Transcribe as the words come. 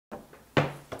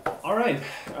All right.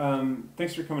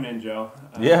 Thanks for coming in, Joe.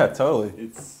 Yeah, totally.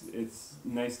 It's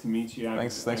nice to meet you.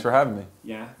 Thanks for having me.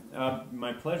 Yeah,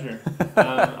 my pleasure.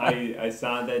 I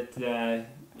saw that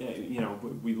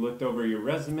we looked over your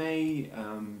resume.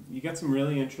 You got some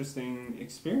really interesting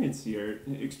experiences here.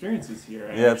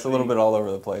 Yeah, it's a little bit all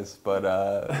over the place, but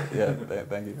yeah,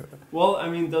 thank you. Well, I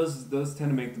mean, those tend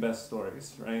to make the best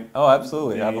stories, right? Oh,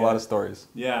 absolutely. I have a lot of stories.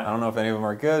 Yeah. I don't know if any of them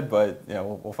are good, but yeah,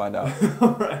 we'll find out.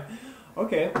 All right.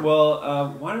 Okay,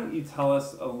 well, why don't you tell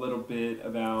us a little bit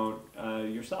about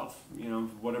yourself? You know,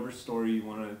 whatever story you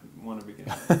want to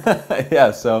begin with.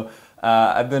 Yeah, so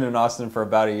I've been in Austin for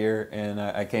about a year, and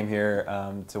I came here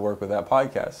to work with that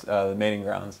podcast, The Mating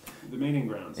Grounds. The Mating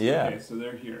Grounds. Yeah. Okay, so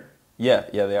they're here. Yeah,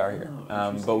 they are here.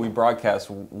 Oh, but we broadcast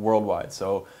worldwide,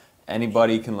 so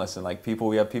anybody can listen. Like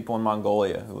we have people in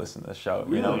Mongolia who listen to the show.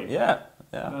 Really? You know?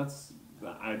 Yeah.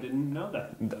 I didn't know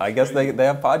that. I guess they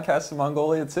have podcasts in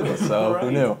Mongolia too, so Right.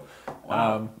 who knew?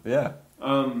 Wow. Yeah.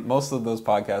 Most of those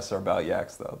podcasts are about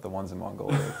yaks, though. The ones in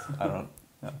Mongolia, I don't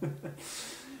know.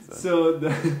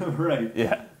 Right.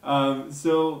 Yeah.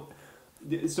 So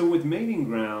with Mating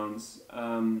Grounds,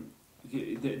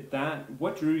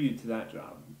 what drew you to that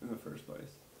job in the first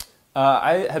place?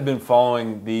 I had been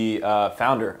following the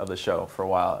founder of the show for a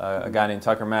while, a guy named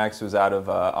Tucker Max, who's out of,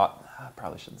 I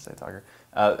probably shouldn't say Tucker,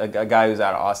 a guy who's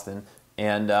out of Austin.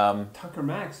 And Tucker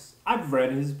Max, I've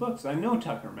read his books. I know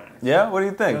Tucker Max. Yeah, what do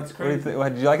you think? That's crazy.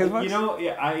 Did you like his books? You know,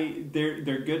 yeah,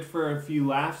 they're good for a few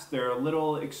laughs. They're a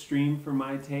little extreme for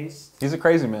my taste. He's a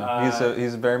crazy man.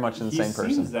 He's very much an insane person.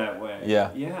 He seems that way.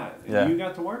 Yeah. Yeah. You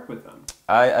got to work with them.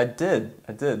 I did.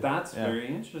 That's very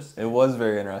interesting. It was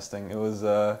very interesting. It was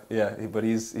but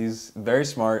he's very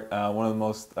smart. One of the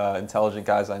most intelligent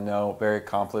guys I know. Very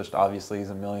accomplished. Obviously, he's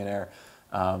a millionaire.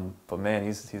 But man,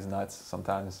 he's nuts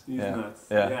sometimes. He's nuts.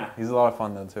 Yeah. He's a lot of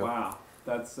fun though too. Wow,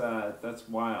 that's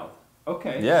wild.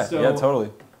 Okay. Yeah. So, yeah.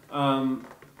 Totally. All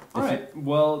right.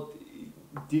 Well,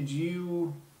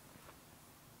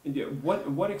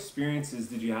 what experiences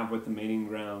did you have with the Mating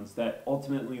Grounds that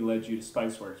ultimately led you to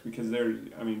Spiceworks? Because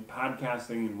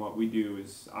podcasting and what we do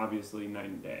is obviously night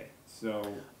and day. So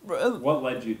what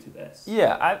led you to this?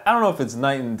 Yeah, I don't know if it's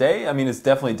night and day. I mean, it's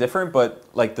definitely different, but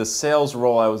like the sales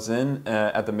role I was in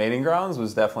at the Mating Grounds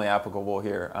was definitely applicable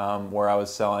here, where I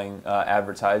was selling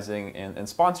advertising and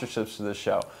sponsorships for the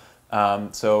show.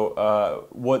 So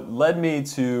what led me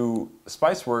to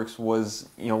Spiceworks was,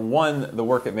 one, the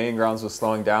work at Mating Grounds was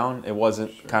slowing down. It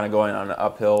wasn't kind of going on an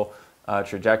uphill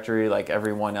trajectory like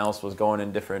everyone else was going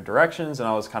in different directions, and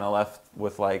I was kind of left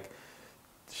with like,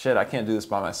 shit, I can't do this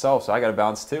by myself, so I got to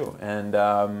bounce too. And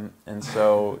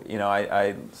so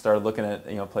I started looking at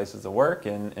places to work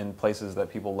and places that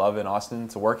people love in Austin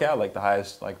to work at, like the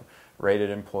highest rated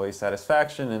employee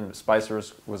satisfaction, and Spicer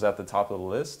was at the top of the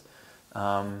list.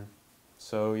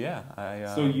 So yeah,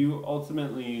 So you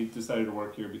ultimately decided to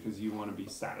work here because you want to be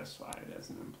satisfied as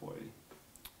an employee.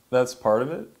 That's part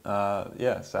of it.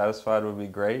 Yeah, satisfied would be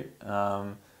great.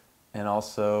 And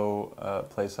also a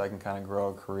place I can kind of grow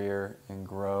a career and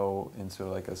grow into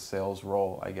like a sales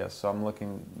role, I guess. So I'm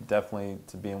looking definitely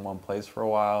to be in one place for a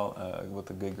while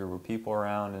with a good group of people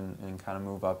around and kind of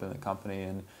move up in the company.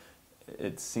 And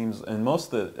it seems, and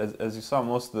most of the, as you saw,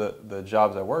 most of the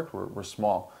jobs I worked were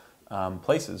small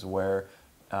places where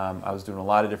I was doing a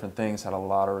lot of different things, had a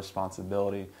lot of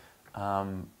responsibility,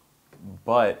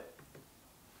 but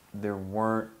there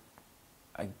weren't,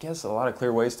 I guess, a lot of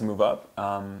clear ways to move up.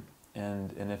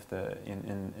 And if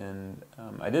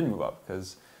I did move up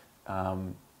because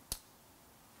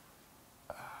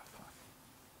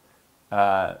so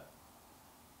I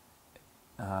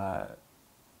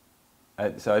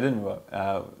didn't move up.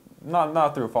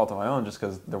 Not through a fault of my own, just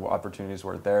because the opportunities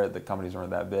weren't there. The companies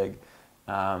weren't that big.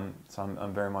 So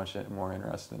I'm very much more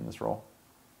interested in this role.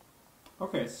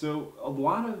 Okay, so a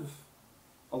lot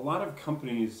of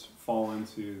companies fall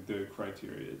into the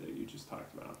criteria that you just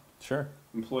talked about. Sure.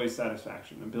 Employee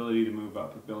satisfaction, ability to move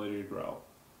up, ability to grow.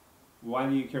 Why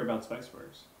do you care about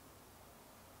Spiceworks?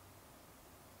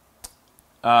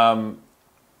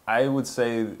 I would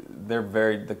say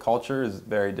the culture is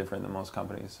very different than most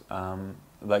companies.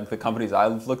 Like the companies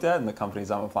I've looked at and the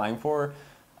companies I'm applying for,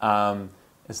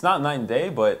 it's not night and day,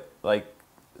 but like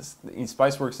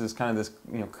Spiceworks is kind of this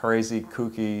crazy,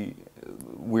 kooky,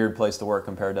 weird place to work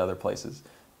compared to other places.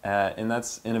 And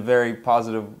that's in a very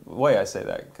positive way. I say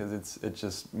that because it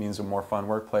just means a more fun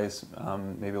workplace,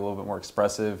 maybe a little bit more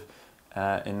expressive,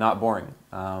 and not boring.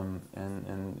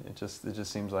 And it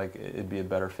just seems like it'd be a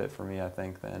better fit for me, I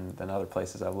think, than other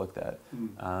places I've looked at.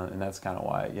 And that's kind of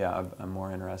why, I'm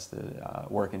more interested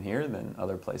working here than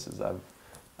other places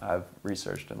I've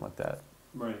researched and looked at.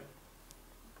 Right.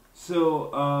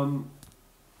 So,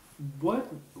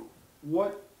 what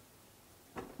what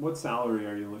what salary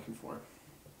are you looking for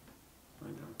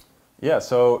right now? Yeah,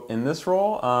 so in this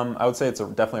role, I would say it's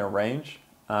definitely a range,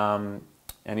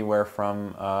 anywhere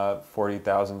from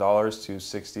 $40,000 to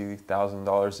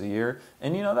 $60,000 a year,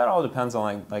 and that all depends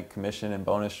on like commission and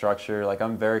bonus structure. Like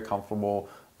I'm very comfortable,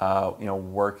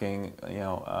 working,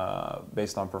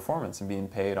 based on performance and being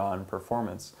paid on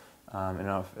performance.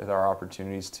 If there are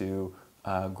opportunities to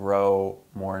grow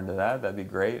more into that, that'd be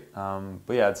great.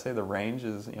 But yeah, I'd say the range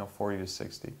is 40 to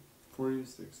 60. 40 to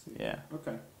 60. Yeah.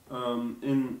 Okay.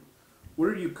 And what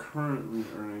are you currently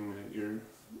earning at your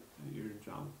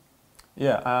job?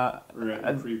 Yeah. Or at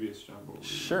your previous job? What were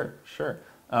you Sure.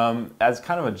 As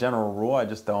kind of a general rule, I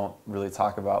just don't really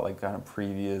talk about like kind of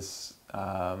previous,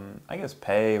 I guess,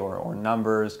 pay or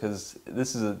numbers, because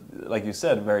this is like you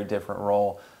said, a very different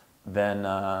role than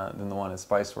the one at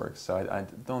Spiceworks. So I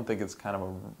don't think it's kind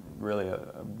of really a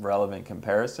relevant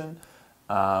comparison.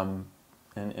 And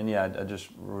yeah, I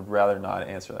just would rather not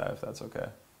answer that if that's okay.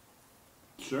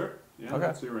 Sure. Yeah, Okay.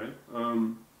 that's you're right.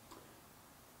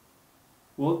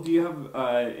 Well, do you have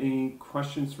any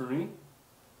questions for me?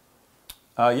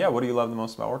 Yeah, what do you love the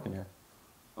most about working here?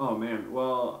 Oh man,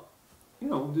 well,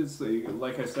 just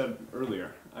like I said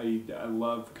earlier, I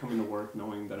love coming to work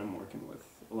knowing that I'm working with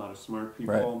a lot of smart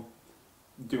people,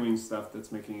 doing stuff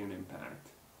that's making an impact,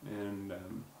 and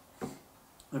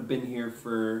I've been here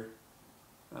for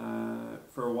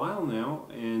a while now,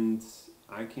 and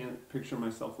I can't picture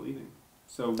myself leaving.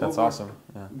 So That's awesome.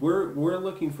 Yeah. We're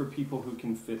looking for people who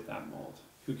can fit that mold,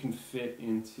 who can fit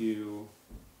into.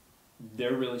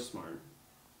 They're really smart.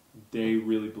 They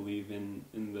really believe in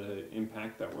the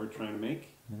impact that we're trying to make.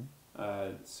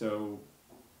 Mm-hmm. So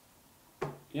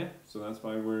that's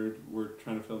why we're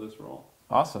trying to fill this role.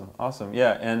 Awesome.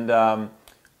 Yeah, and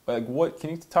what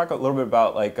can you talk a little bit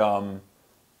about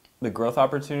the growth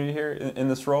opportunity here in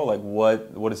this role? Like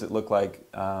what does it look like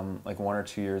 1 or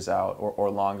 2 years out or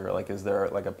longer? Like is there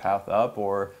like a path up,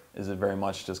 or is it very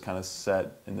much just kind of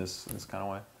set in this kind of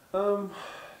way?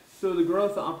 So the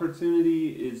growth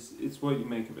opportunity it's what you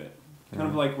make of it. Kind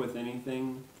of like with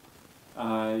anything,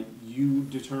 you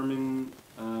determine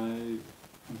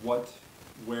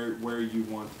where you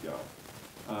want to go.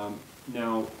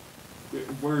 Now,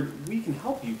 we can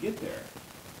help you get there,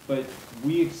 but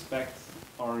we expect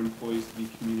our employees to be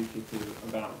communicative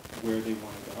about where they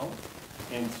want to go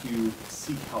and to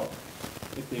seek help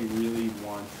if they really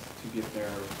want to get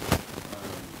there,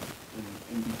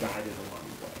 and be guided along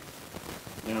the way.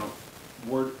 Now,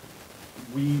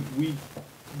 we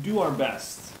do our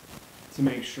best to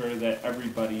make sure that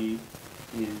everybody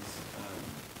is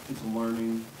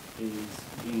learning, is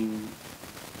being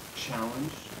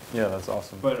challenged. Yeah, that's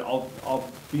awesome. But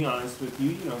I'll be honest with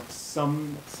you.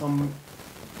 Some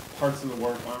parts of the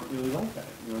work aren't really like that.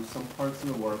 Some parts of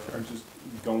the work are just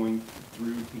going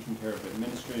through taking care of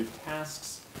administrative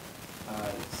tasks.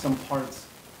 Some parts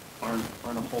aren't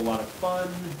a whole lot of fun.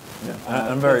 Yeah,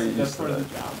 I'm very used to that. That's part of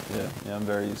the job. Yeah, I'm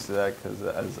very used to that because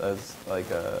as like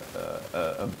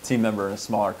a team member in a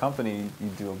smaller company, you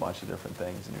do a bunch of different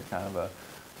things, and you're kind of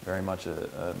very much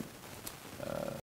a